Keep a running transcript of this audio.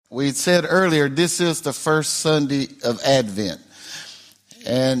we said earlier, this is the first Sunday of Advent.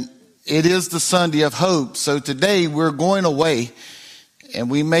 And it is the Sunday of hope. So today we're going away,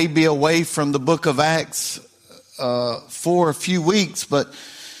 and we may be away from the book of Acts for a few weeks, but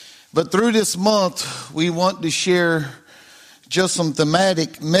through this month, we want to share just some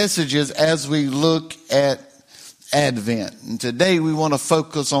thematic messages as we look at Advent. And today we want to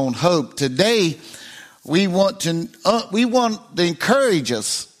focus on hope. Today we want to encourage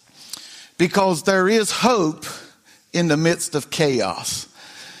us, because there is hope in the midst of chaos.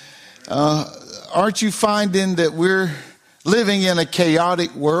 Aren't you finding that we're living in a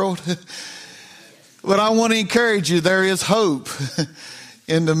chaotic world? But I want to encourage you, there is hope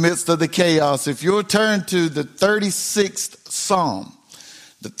in the midst of the chaos. If you'll turn to the 36th Psalm,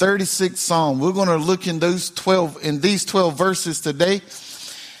 we're going to look in these 12 verses today.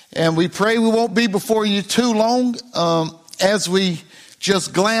 And we pray we won't be before you too long as we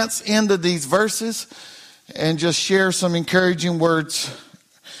just glance into these verses and just share some encouraging words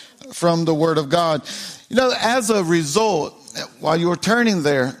from the Word of God. You know, as a result, while you're turning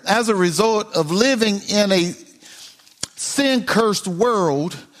there, as a result of living in a sin-cursed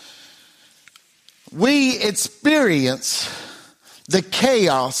world, we experience the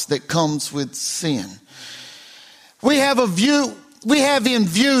chaos that comes with sin. We have in view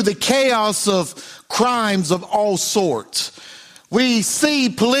the chaos of crimes of all sorts. We see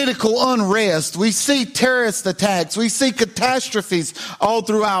political unrest. We see terrorist attacks. We see catastrophes all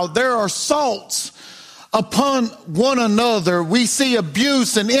throughout. There are assaults upon one another. We see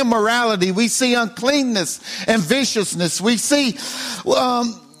abuse and immorality. We see uncleanness and viciousness. We see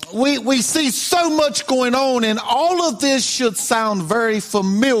we see so much going on, and all of this should sound very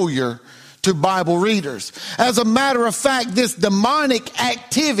familiar to Bible readers. As a matter of fact, this demonic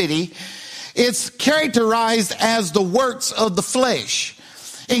activity, it's characterized as the works of the flesh.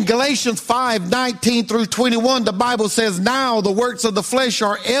 In Galatians 5:19 through 21, the Bible says, "Now the works of the flesh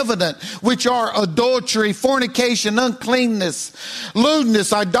are evident, which are adultery, fornication, uncleanness,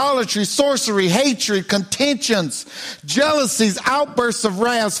 lewdness, idolatry, sorcery, hatred, contentions, jealousies, outbursts of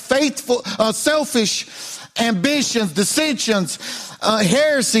wrath, selfish ambitions, dissensions,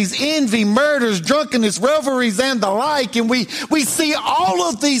 heresies, envy, murders, drunkenness, revelries, and the like." And we see all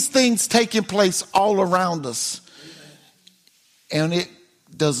of these things taking place all around us. And it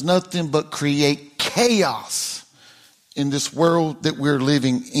does nothing but create chaos in this world that we're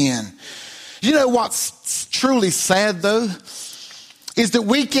living in. You know what's truly sad, though, is that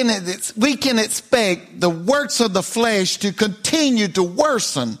we can expect the works of the flesh to continue to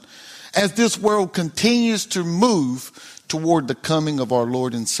worsen as this world continues to move toward the coming of our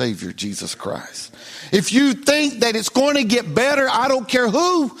Lord and Savior, Jesus Christ. If you think that it's going to get better, I don't care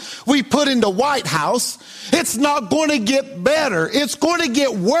who we put in the White House, it's not going to get better. It's going to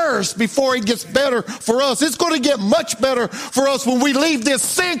get worse before it gets better for us. It's going to get much better for us when we leave this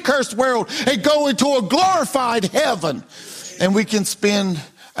sin-cursed world and go into a glorified heaven, and we can spend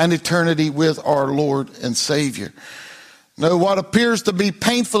an eternity with our Lord and Savior. No, what appears to be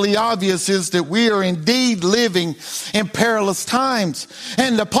painfully obvious is that we are indeed living in perilous times.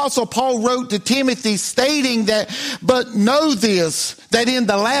 And the Apostle Paul wrote to Timothy stating that, "But know this, that in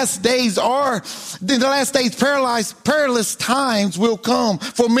the last days perilous times will come.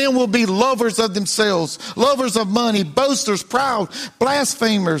 For men will be lovers of themselves, lovers of money, boasters, proud,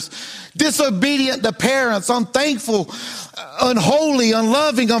 blasphemers, disobedient to parents, unthankful, unholy,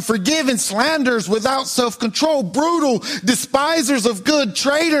 unloving, unforgiving, slanderers, without self-control, brutal, despisers of good,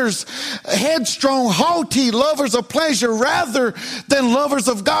 traitors, headstrong, haughty, lovers of pleasure rather than lovers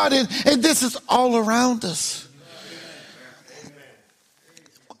of God." And this is all around us.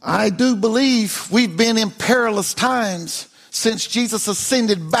 I do believe we've been in perilous times since Jesus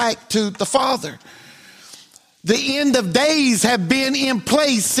ascended back to the Father. The end of days have been in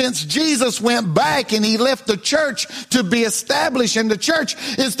place since Jesus went back and he left the church to be established. And the church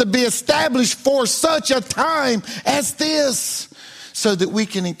is to be established for such a time as this, so that we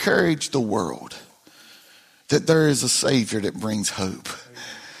can encourage the world that there is a Savior that brings hope.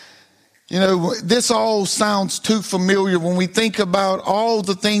 You know, this all sounds too familiar when we think about all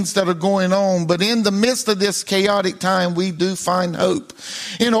the things that are going on. But in the midst of this chaotic time, we do find hope.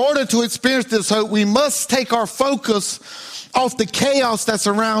 In order to experience this hope, we must take our focus off the chaos that's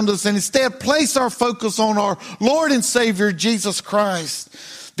around us and instead place our focus on our Lord and Savior, Jesus Christ,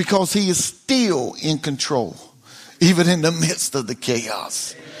 because he is still in control, even in the midst of the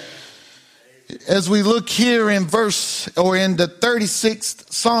chaos. As we look here in the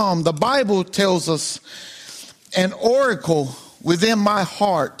 36th Psalm, the Bible tells us, "An oracle within my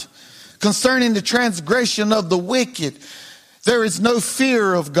heart concerning the transgression of the wicked There is no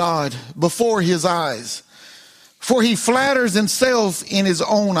fear of God before his eyes, for he flatters himself in his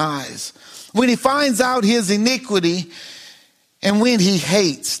own eyes. When he finds out his iniquity and when he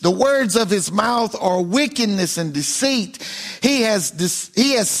hates, the words of his mouth are wickedness and deceit. He has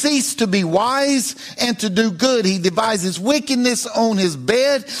ceased to be wise and to do good. He devises wickedness on his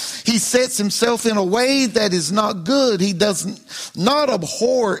bed. He sets himself in a way that is not good. He does not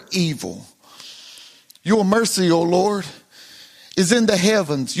abhor evil. Your mercy, O Lord, is in the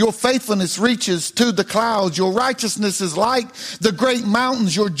heavens. Your faithfulness reaches to the clouds. Your righteousness is like the great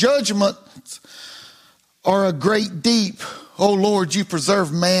mountains. Your judgments are a great deep. O Lord, you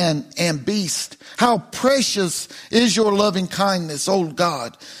preserve man and beast. How precious is your loving kindness, O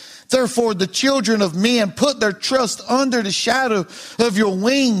God. Therefore, the children of men put their trust under the shadow of your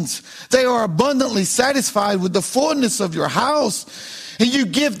wings. They are abundantly satisfied with the fullness of your house, and you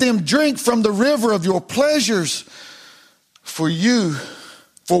give them drink from the river of your pleasures. For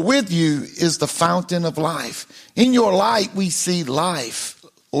with you is the fountain of life. In your light we see life,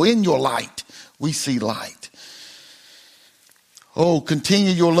 or in your light we see light. Oh,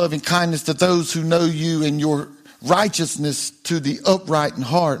 continue your loving kindness to those who know you, and your righteousness to the upright in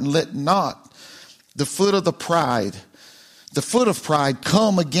heart, and let not the foot of pride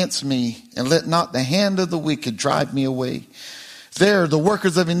come against me, and let not the hand of the wicked drive me away. There the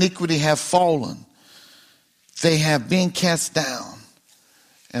workers of iniquity have fallen. They have been cast down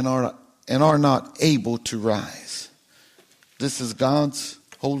and are not able to rise. This is God's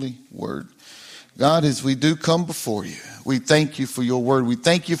holy word. God, as we do come before you, we thank you for your word. We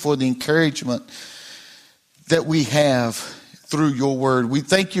thank you for the encouragement that we have through your word. We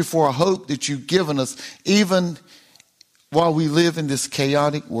thank you for a hope that you've given us even while we live in this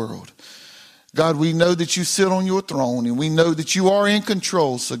chaotic world. God, we know that you sit on your throne, and we know that you are in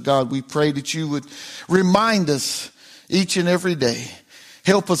control. So God, we pray that you would remind us each and every day.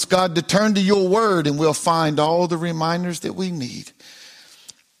 Help us, God, to turn to your word, and we'll find all the reminders that we need,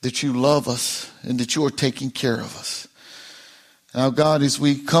 that you love us and that you are taking care of us. Now, God, as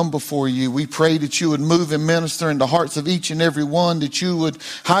we come before you, we pray that you would move and minister in the hearts of each and every one, that you would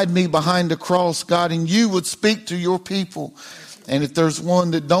hide me behind the cross, God, and you would speak to your people. And if there's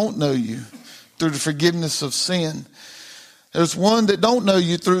one that don't know you through the forgiveness of sin, there's one that don't know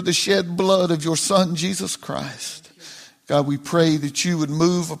you through the shed blood of your Son, Jesus Christ. God, we pray that you would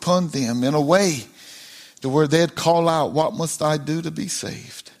move upon them in a way to where they'd call out, what must I do to be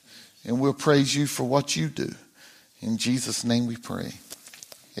saved? And we'll praise you for what you do. In Jesus' name we pray.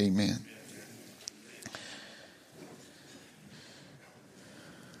 Amen.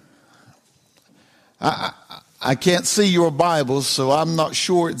 I can't see your Bibles, so I'm not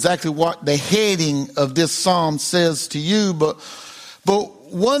sure exactly what the heading of this psalm says to you, but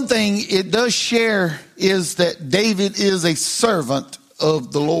one thing it does share is that David is a servant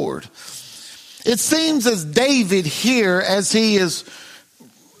of the Lord. It seems as David here, as he is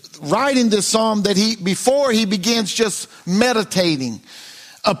writing this psalm, that before he begins just meditating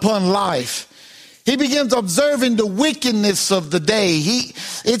upon life, he begins observing the wickedness of the day.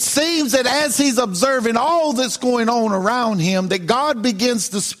 It seems that as he's observing all that's going on around him, that God begins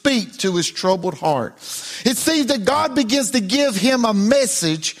to speak to his troubled heart. It seems that God begins to give him a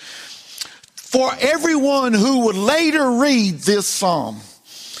message for everyone who would later read this psalm.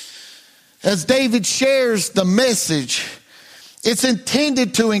 As David shares the message, it's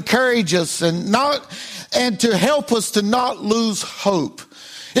intended to encourage us and to help us to not lose hope.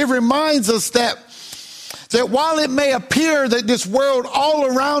 It reminds us that while it may appear that this world all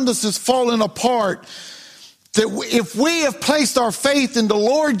around us is falling apart, that if we have placed our faith in the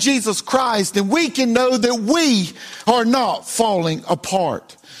Lord Jesus Christ, then we can know that we are not falling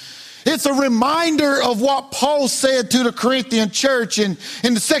apart. It's a reminder of what Paul said to the Corinthian church in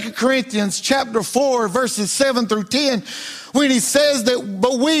the 2 Corinthians chapter 4, verses 7 through 10, when he says that,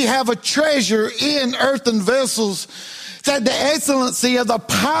 but we have a treasure in earthen vessels, that the excellency of the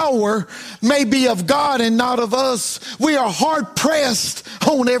power may be of God and not of us. We are hard pressed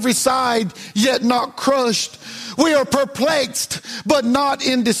on every side, yet not crushed. We are perplexed, but not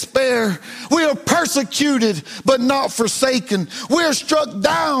in despair. We are persecuted, but not forsaken. We are struck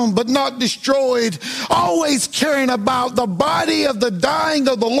down, but not destroyed. Always caring about the body of the dying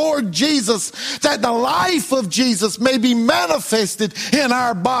of the Lord Jesus, that the life of Jesus may be manifested in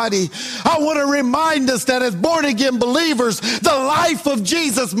our body. I want to remind us that as born again believers, the life of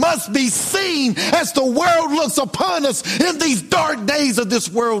Jesus must be seen as the world looks upon us in these dark days of this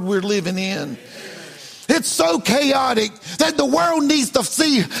world we're living in. It's so chaotic that the world needs to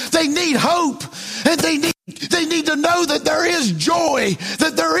see. They need hope, and they need They need to know that there is joy,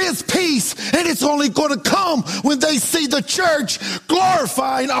 that there is peace, and it's only going to come when they see the church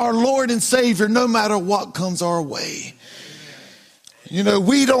glorifying our Lord and Savior no matter what comes our way. You know,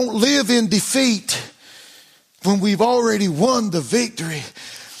 we don't live in defeat when we've already won the victory.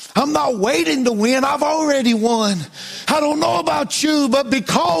 I'm not waiting to win. I've already won. I don't know about you, but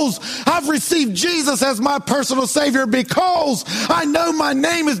because I've received Jesus as my personal Savior, because I know my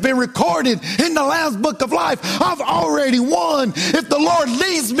name has been recorded in the Lamb's Book of Life, I've already won. If the Lord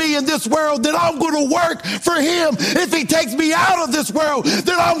leaves me in this world, then I'm going to work for Him. If He takes me out of this world,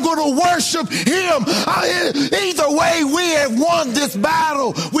 then I'm going to worship Him. Either way, we have won this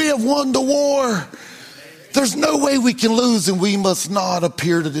battle. We have won the war. There's no way we can lose, and we must not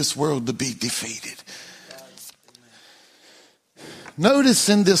appear to this world to be defeated. Notice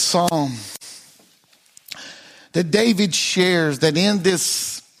in this psalm that David shares that in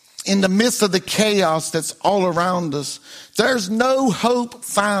the midst of the chaos that's all around us, there's no hope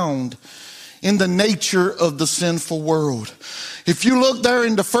found in the nature of the sinful world. If you look there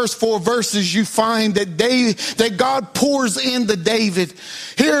in the first 4 verses, you find that God pours into David.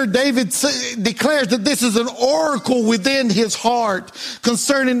 Here David declares that this is an oracle within his heart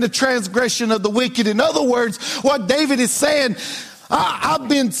concerning the transgression of the wicked. In other words, what David is saying,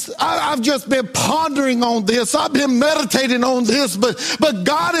 I've just been pondering on this. I've been meditating on this, but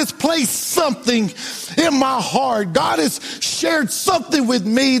God has placed something in my heart. God has shared something with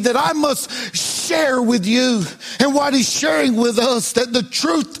me that I must share with you. And what He's sharing with us, that the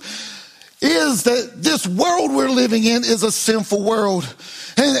truth is that this world we're living in is a sinful world.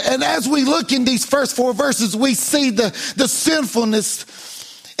 And as we look in these first 4 verses, we see the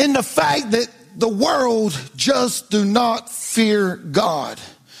sinfulness in the fact that the world just do not fear God.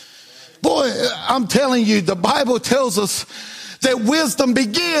 Boy, I'm telling you, the Bible tells us that wisdom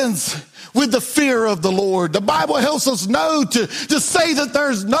begins with the fear of the Lord. The Bible helps us know to say that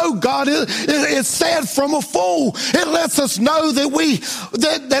there's no God. It's said from a fool. It lets us know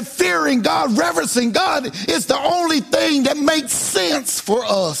that fearing God, reverencing God is the only thing that makes sense for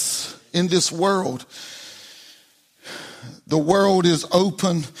us in this world. The world is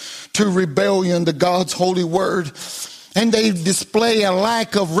open to rebellion to God's holy word, and they display a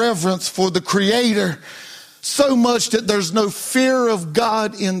lack of reverence for the Creator, so much that there's no fear of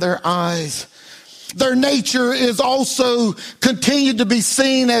God in their eyes. Their nature is also continued to be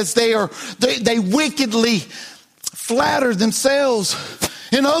seen as they wickedly flatter themselves.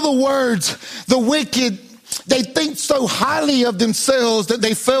 In other words, the wicked, they think so highly of themselves that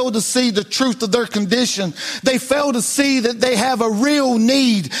they fail to see the truth of their condition. They fail to see that they have a real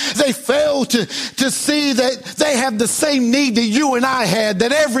need. They fail to see that they have the same need that you and I had,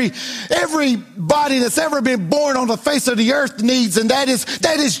 that everybody that's ever been born on the face of the earth needs, and that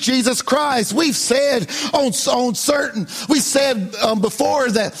is Jesus Christ. We've said before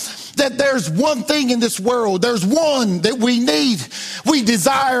that there's one thing in this world. There's one that we need. We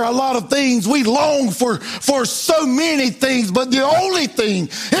desire a lot of things. We long for so many things, but the only thing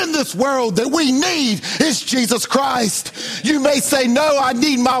in this world that we need is Jesus Christ. You may say, no, I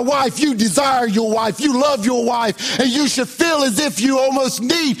need my wife. You desire your wife. You love your wife, and you should feel as if you almost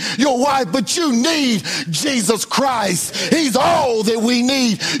need your wife, but you need Jesus Christ. He's all that we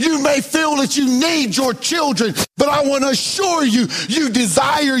need. You may feel that you need your children, but I want to assure you, you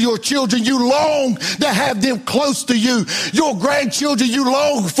desire your children. You long to have them close to you. Your grandchildren, you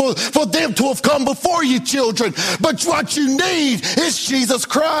long for them to have come before you, children. But what you need is Jesus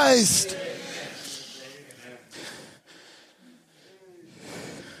Christ.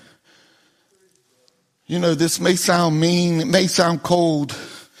 You know, this may sound mean, it may sound cold,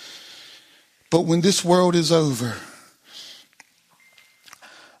 but when this world is over,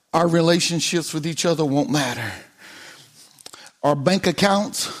 our relationships with each other won't matter. Our bank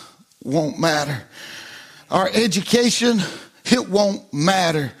accounts won't matter. Our education, it won't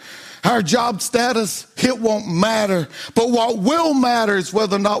matter. Our job status, it won't matter. But what will matter is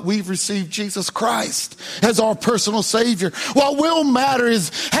whether or not we've received Jesus Christ as our personal Savior. What will matter is,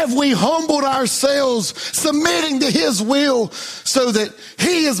 have we humbled ourselves, submitting to His will, so that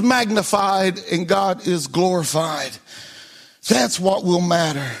He is magnified and God is glorified. That's what will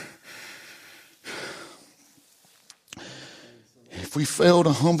matter. If we fail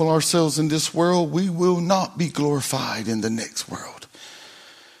to humble ourselves in this world, we will not be glorified in the next world.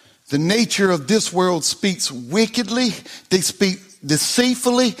 The nature of this world speaks wickedly. They speak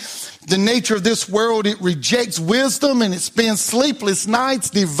deceitfully. The nature of this world, it rejects wisdom, and it spends sleepless nights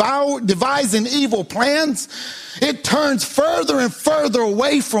devising evil plans. It turns further and further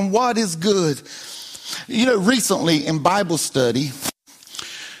away from what is good. You know, recently in Bible study,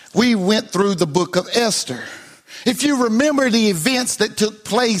 we went through the book of Esther. If you remember the events that took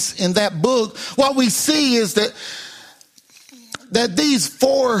place in that book, what we see is that these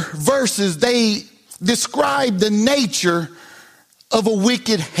 4 verses, they describe the nature of a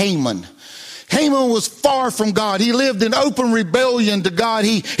wicked Haman. Haman was far from God. He lived in open rebellion to God.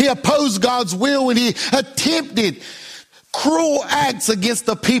 He opposed God's will, and he attempted cruel acts against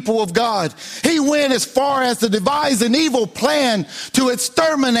the people of God. He went as far as to devise an evil plan to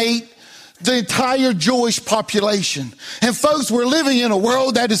exterminate the entire Jewish population. And folks, we're living in a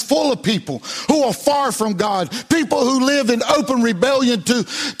world that is full of people who are far from God, people who live in open rebellion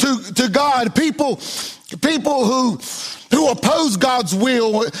to God, people who oppose God's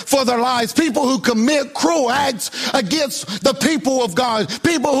will for their lives, people who commit cruel acts against the people of God,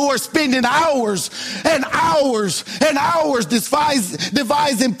 people who are spending hours and hours and hours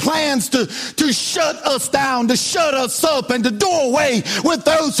devising plans to shut us down, to shut us up, and to do away with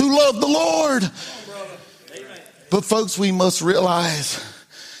those who love the Lord. But folks, we must realize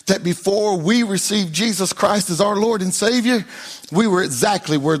that before we received Jesus Christ as our Lord and Savior, we were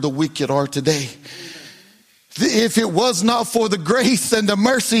exactly where the wicked are today. If it was not for the grace and the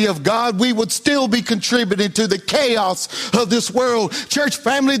mercy of God, we would still be contributing to the chaos of this world. Church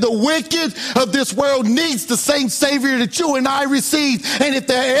family, the wicked of this world needs the same Savior that you and I received. And if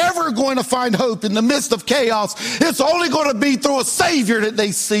they're ever going to find hope in the midst of chaos, it's only going to be through a Savior that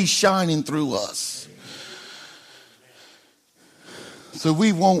they see shining through us. So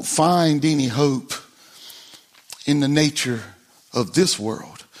we won't find any hope in the nature of this world.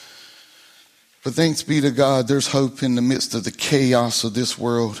 But thanks be to God, there's hope in the midst of the chaos of this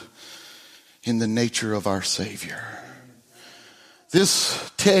world in the nature of our Savior.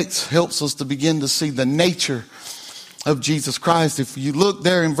 This text helps us to begin to see the nature of Jesus Christ. If you look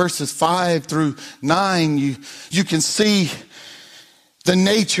there in verses 5 through 9, you can see the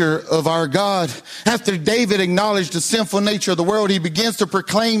nature of our God. After David acknowledged the sinful nature of the world, he begins to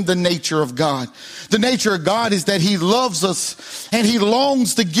proclaim the nature of God. The nature of God is that he loves us and he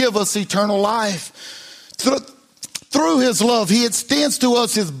longs to give us eternal life. Through his love, he extends to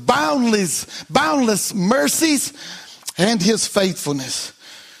us his boundless mercies and his faithfulness.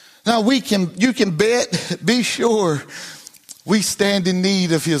 Now you can be sure we stand in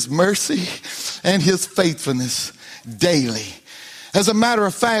need of his mercy and his faithfulness daily. As a matter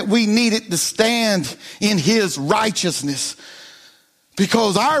of fact, we needed to stand in his righteousness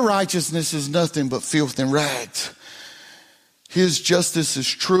because our righteousness is nothing but filth and rags. His justice is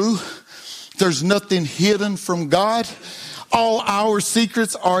true. There's nothing hidden from God. All our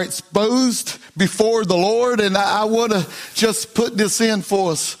secrets are exposed before the Lord. And I want to just put this in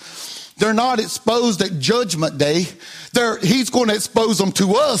for us. They're not exposed at Judgment Day. He's going to expose them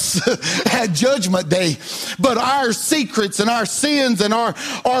to us at Judgment Day. But our secrets and our sins and our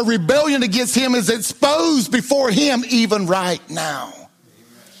rebellion against him is exposed before him even right now.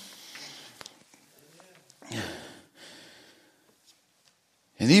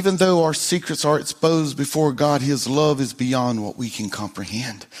 And even though our secrets are exposed before God, his love is beyond what we can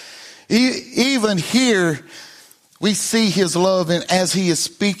comprehend. Even here, we see his love, and as he is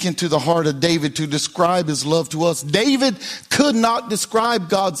speaking to the heart of David to describe his love to us, David could not describe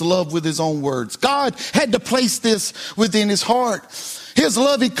God's love with his own words. God had to place this within his heart. His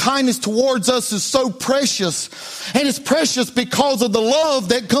loving kindness towards us is so precious, and it's precious because of the love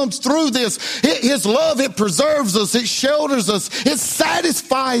that comes through this. His love, it preserves us, it shelters us, it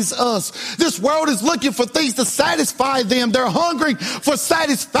satisfies us. This world is looking for things to satisfy them. They're hungering for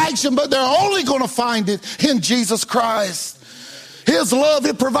satisfaction, but they're only going to find it in Jesus Christ. His love,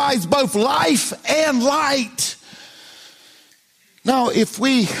 it provides both life and light. Now, if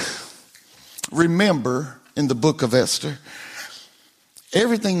we remember in the book of Esther,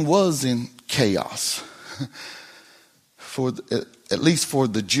 everything was in chaos, at least for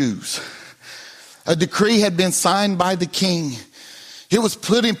the Jews. A decree had been signed by the king. It was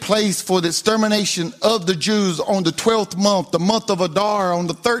put in place for the extermination of the Jews on the 12th month, the month of Adar, on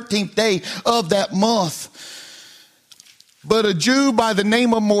the 13th day of that month. But a Jew by the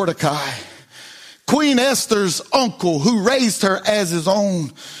name of Mordecai, Queen Esther's uncle, who raised her as his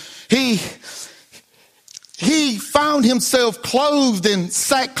own, he found himself clothed in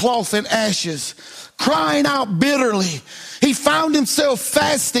sackcloth and ashes, crying out bitterly. he found himself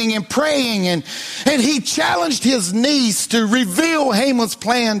fasting and praying, and he challenged his niece to reveal Haman's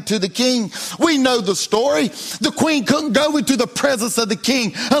plan to the king. We know the story. The queen couldn't go into the presence of the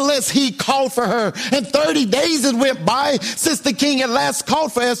king unless he called for her. And 30 days had went by since the king had last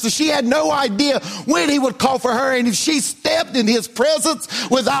called for Esther. She had no idea when he would call for her, and if she stepped in his presence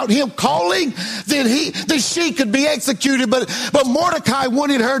without him calling, then she could be executed. But Mordecai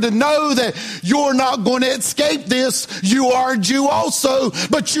wanted her to know that you're not going to escape this. You are a Jew also,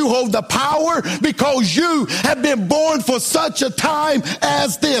 but you hold the power because you have been born for such a time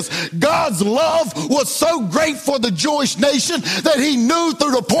as this. God's love was so great for the Jewish nation that he knew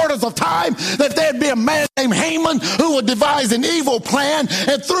through the portals of time that there'd be a man named Haman who would devise an evil plan,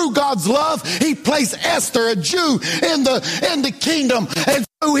 and through God's love, he placed Esther, a Jew, in the kingdom. And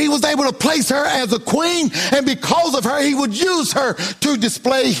so he was able to place her as a queen, and because of her, he would use her to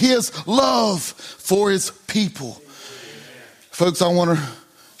display his love for his people. Folks, I want to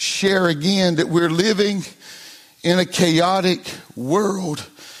share again that we're living in a chaotic world.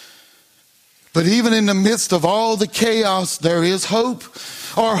 But even in the midst of all the chaos, there is hope.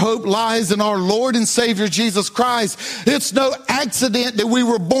 Our hope lies in our Lord and Savior, Jesus Christ. It's no accident that we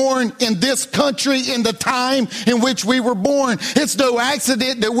were born in this country in the time in which we were born. It's no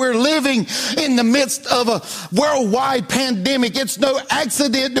accident that we're living in the midst of a worldwide pandemic. It's no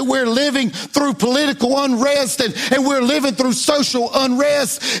accident that we're living through political unrest and we're living through social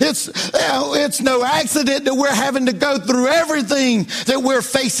unrest. It's no accident that we're having to go through everything that we're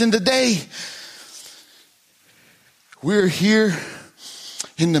facing today. We're here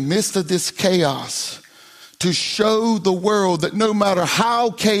in the midst of this chaos to show the world that no matter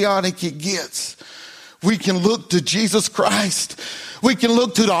how chaotic it gets, we can look to Jesus Christ. We can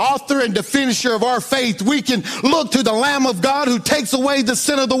look to the author and the finisher of our faith. We can look to the Lamb of God who takes away the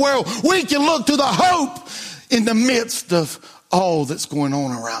sin of the world. We can look to the hope in the midst of all that's going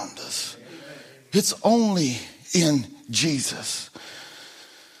on around us. It's only in Jesus.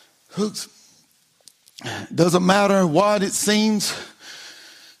 Folks, doesn't matter what it seems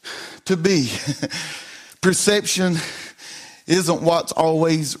to be. Perception isn't what's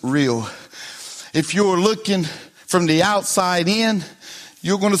always real. If you're looking from the outside in,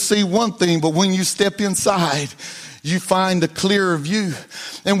 you're going to see one thing, but when you step inside, you find a clearer view.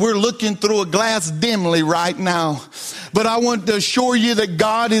 And we're looking through a glass dimly right now. But I want to assure you that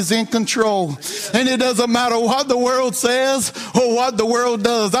God is in control. And it doesn't matter what the world says or what the world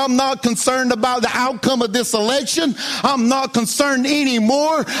does. I'm not concerned about the outcome of this election. I'm not concerned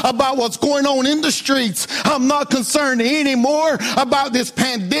anymore about what's going on in the streets. I'm not concerned anymore about this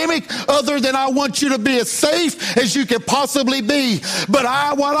pandemic, other than I want you to be as safe as you can possibly be. But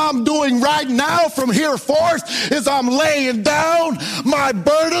what I'm doing right now from here forth is I'm laying down my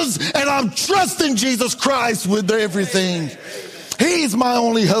burdens and I'm trusting Jesus Christ with everything. He's my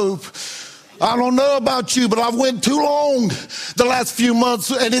only hope. I don't know about you, but I've went too long the last few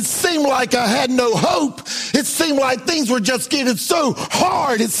months, and it seemed like I had no hope. It seemed like things were just getting so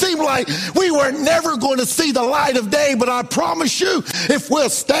hard. It seemed like we were never going to see the light of day. But I promise you, if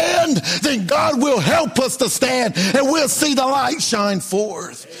we'll stand, then God will help us to stand, and we'll see the light shine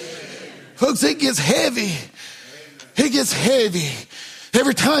forth. Folks, it gets heavy. It gets heavy.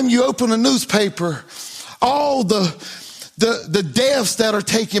 Every time you open a newspaper, all the deaths that are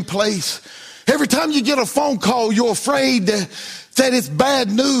taking place. Every time you get a phone call, you're afraid that it's bad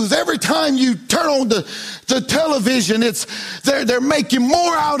news. Every time you turn on the television, they're making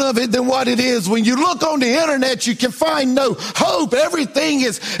more out of it than what it is. When you look on the internet, you can find no hope. Everything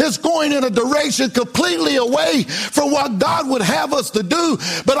is going in a direction completely away from what God would have us to do.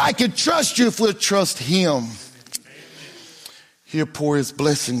 But I can trust you if we'll trust Him. He'll pour His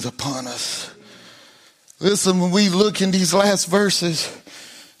blessings upon us. Listen, when we look in these last verses,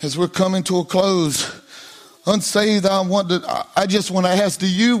 as we're coming to a close, unsaved, I just want to ask, do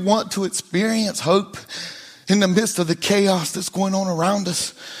you want to experience hope in the midst of the chaos that's going on around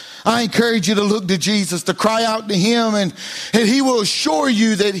us? I encourage you to look to Jesus, to cry out to Him, and He will assure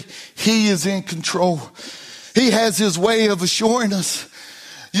you that He is in control. He has His way of assuring us.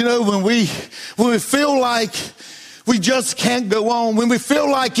 You know, when we feel like we just can't go on, when we feel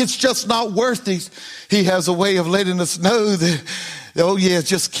like it's just not worth it, He has a way of letting us know that, oh yeah,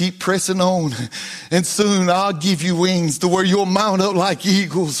 just keep pressing on. And soon I'll give you wings to where you'll mount up like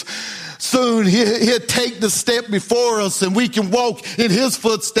eagles. Soon he'll take the step before us and we can walk in His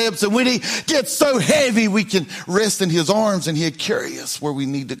footsteps. And when He gets so heavy, we can rest in His arms and He'll carry us where we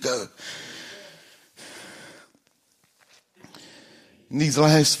need to go. In these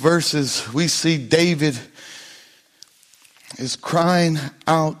last verses, we see David is crying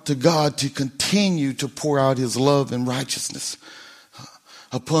out to God to continue to pour out his love and righteousness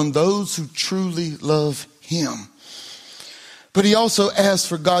upon those who truly love him. But he also asks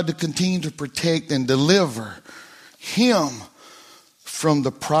for God to continue to protect and deliver him from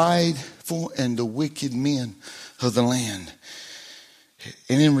the prideful and the wicked men of the land.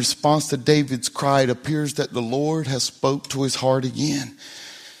 And in response to David's cry, it appears that the Lord has spoke to his heart again.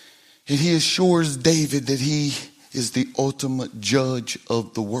 And he assures David that he is the ultimate judge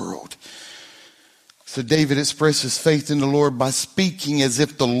of the world. So David expresses faith in the Lord by speaking as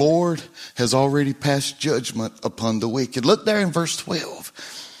if the Lord has already passed judgment upon the wicked. Look there in verse 12.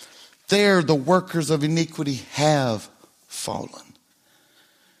 There the workers of iniquity have fallen.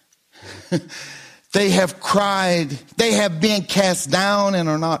 They have cried, they have been cast down and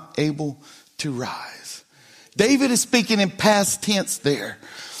are not able to rise. David is speaking in past tense there,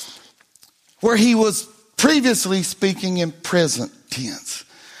 where he was previously speaking in present tense.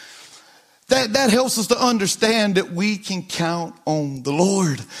 That helps us to understand that we can count on the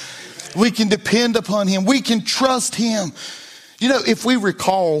Lord. We can depend upon him. We can trust him. You know, if we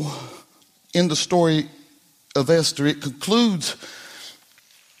recall in the story of Esther, it concludes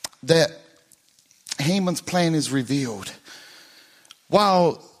that Haman's plan is revealed.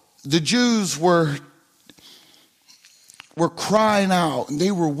 While the Jews were crying out and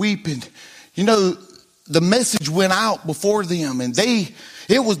they were weeping, you know, the message went out before them, and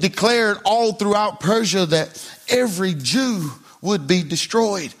it was declared all throughout Persia that every Jew would be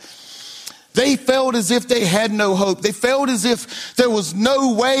destroyed. They felt as if they had no hope. They felt as if there was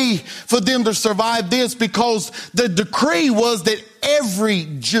no way for them to survive this, because the decree was that every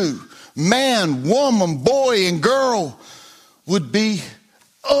Jew, man, woman, boy, and girl, would be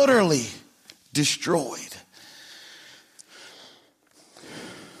utterly destroyed.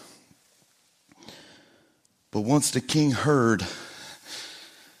 But once the king heard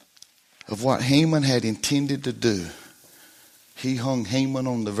of what Haman had intended to do, he hung Haman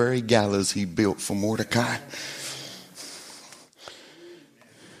on the very gallows he built for Mordecai.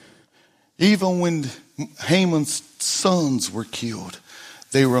 Even when Haman's sons were killed,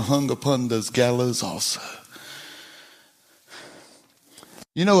 they were hung upon those gallows also.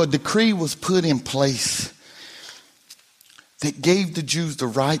 You know, a decree was put in place that gave the Jews the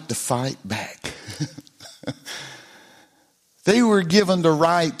right to fight back. They were given the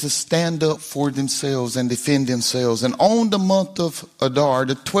right to stand up for themselves and defend themselves. And on the month of Adar,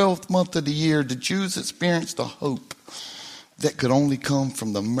 the 12th month of the year, the Jews experienced a hope that could only come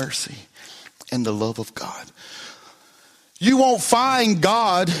from the mercy and the love of God. You won't find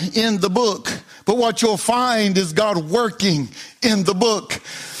God in the book, but what you'll find is God working in the book.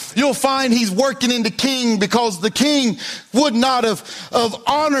 You'll find he's working in the king, because the king would not have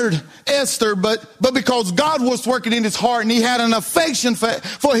honored Esther, but because God was working in his heart and he had an affection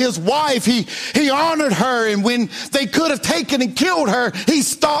for his wife, he honored her. And when they could have taken and killed her, he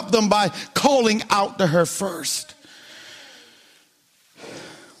stopped them by calling out to her first.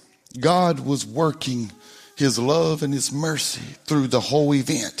 God was working his love and his mercy through the whole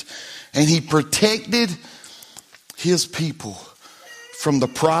event. And he protected his people from the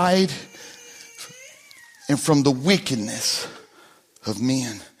pride and from the wickedness of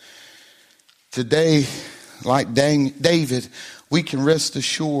men. Today, like David, we can rest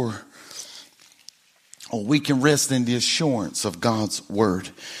assured, or we can rest in the assurance of God's word.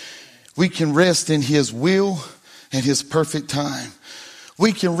 We can rest in his will and his perfect time.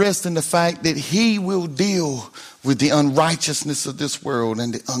 We can rest in the fact that he will deal with the unrighteousness of this world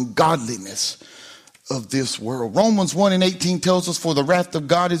and the ungodliness of this world. Romans 1:18 tells us, for the wrath of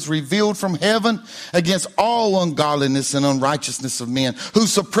God is revealed from heaven against all ungodliness and unrighteousness of men who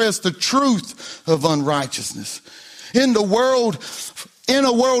suppress the truth of unrighteousness. In a world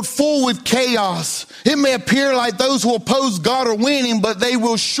full with chaos, it may appear like those who oppose God are winning, but they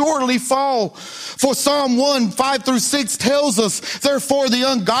will surely fall. For Psalm 1:5-6 tells us, therefore the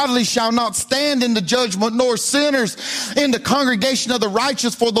ungodly shall not stand in the judgment, nor sinners in the congregation of the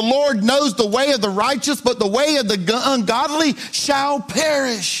righteous. For the Lord knows the way of the righteous, but the way of the ungodly shall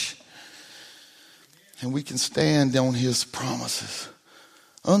perish. And we can stand on his promises.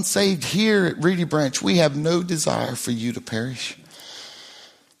 Unsaved, here at Reedy Branch, we have no desire for you to perish.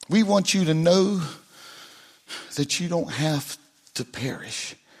 We want you to know that you don't have to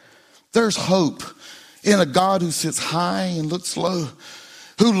perish. There's hope in a God who sits high and looks low,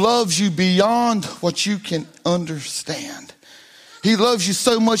 who loves you beyond what you can understand. He loves you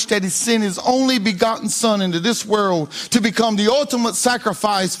so much that he sent his only begotten son into this world to become the ultimate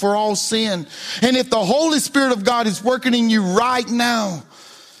sacrifice for all sin. And if the Holy Spirit of God is working in you right now,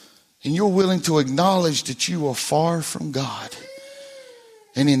 and you're willing to acknowledge that you are far from God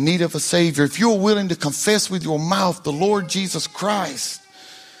and in need of a Savior, if you're willing to confess with your mouth the Lord Jesus Christ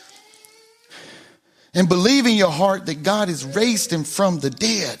and believe in your heart that God has raised him from the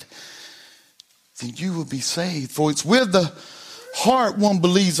dead, then you will be saved. For it's with the heart one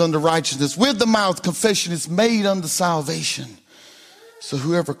believes unto righteousness, with the mouth confession is made unto salvation. So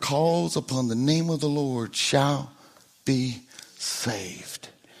whoever calls upon the name of the Lord shall be saved.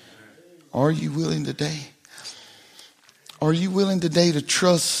 Are you willing today? Are you willing today to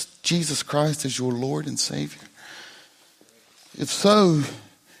trust Jesus Christ as your Lord and Savior? If so,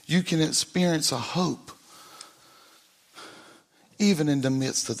 you can experience a hope even in the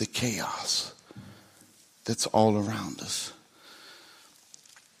midst of the chaos that's all around us.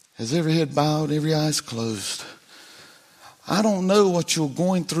 As every head bowed, every eyes closed. I don't know what you're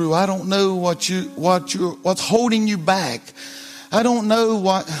going through. I don't know what's holding you back. I don't know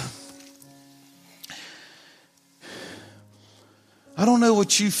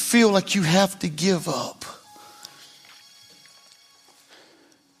what you feel like you have to give up.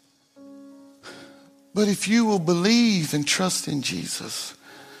 But if you will believe and trust in Jesus,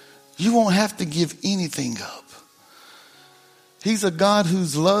 you won't have to give anything up. He's a God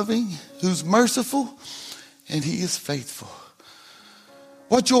who's loving, who's merciful, and he is faithful.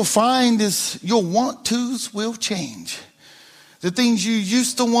 What you'll find is your want-tos will change. The things you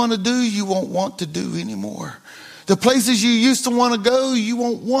used to want to do, you won't want to do anymore. The places you used to want to go, you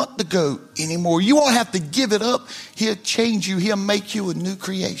won't want to go anymore. You won't have to give it up. He'll change you. He'll make you a new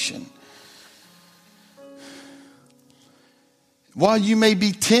creation. While you may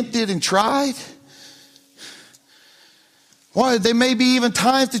be tempted and tried, while there may be even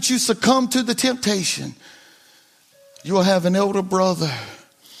times that you succumb to the temptation, you'll have an elder brother,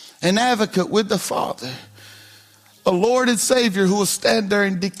 an advocate with the Father, a Lord and Savior who will stand there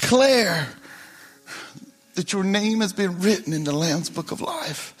and declare that your name has been written in the Lamb's Book of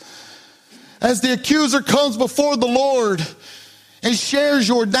Life. As the accuser comes before the Lord and shares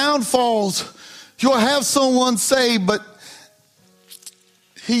your downfalls, you'll have someone say, but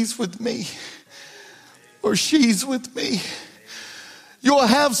he's with me, or she's with me. You'll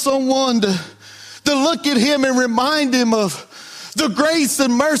have someone to look at him and remind him of the grace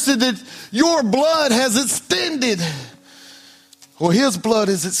and mercy that your blood has extended, or his blood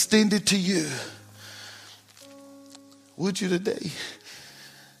is extended to you. Would you today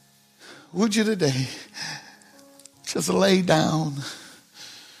just lay down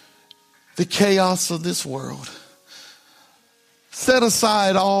the chaos of this world? Set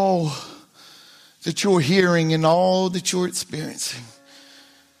aside all that you're hearing and all that you're experiencing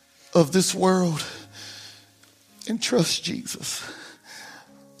of this world and trust Jesus.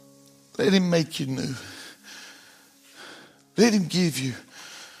 Let him make you new. Let him give you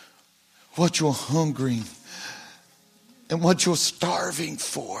what you're hungering and what you're starving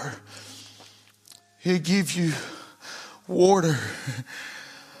for. He'll give you water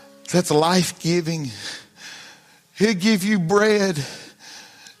that's life-giving. He'll give you bread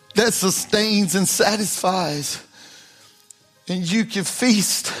that sustains and satisfies. And you can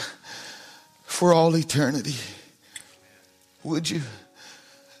feast for all eternity. Would you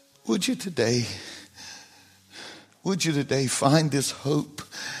today find this hope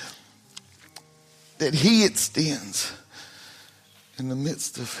that he extends in the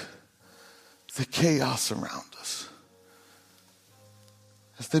midst of the chaos around us?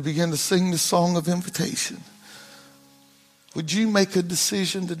 As they begin to sing the song of invitation, would you make a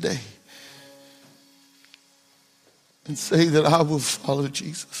decision today and say that I will follow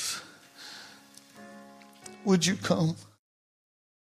Jesus? Would you come?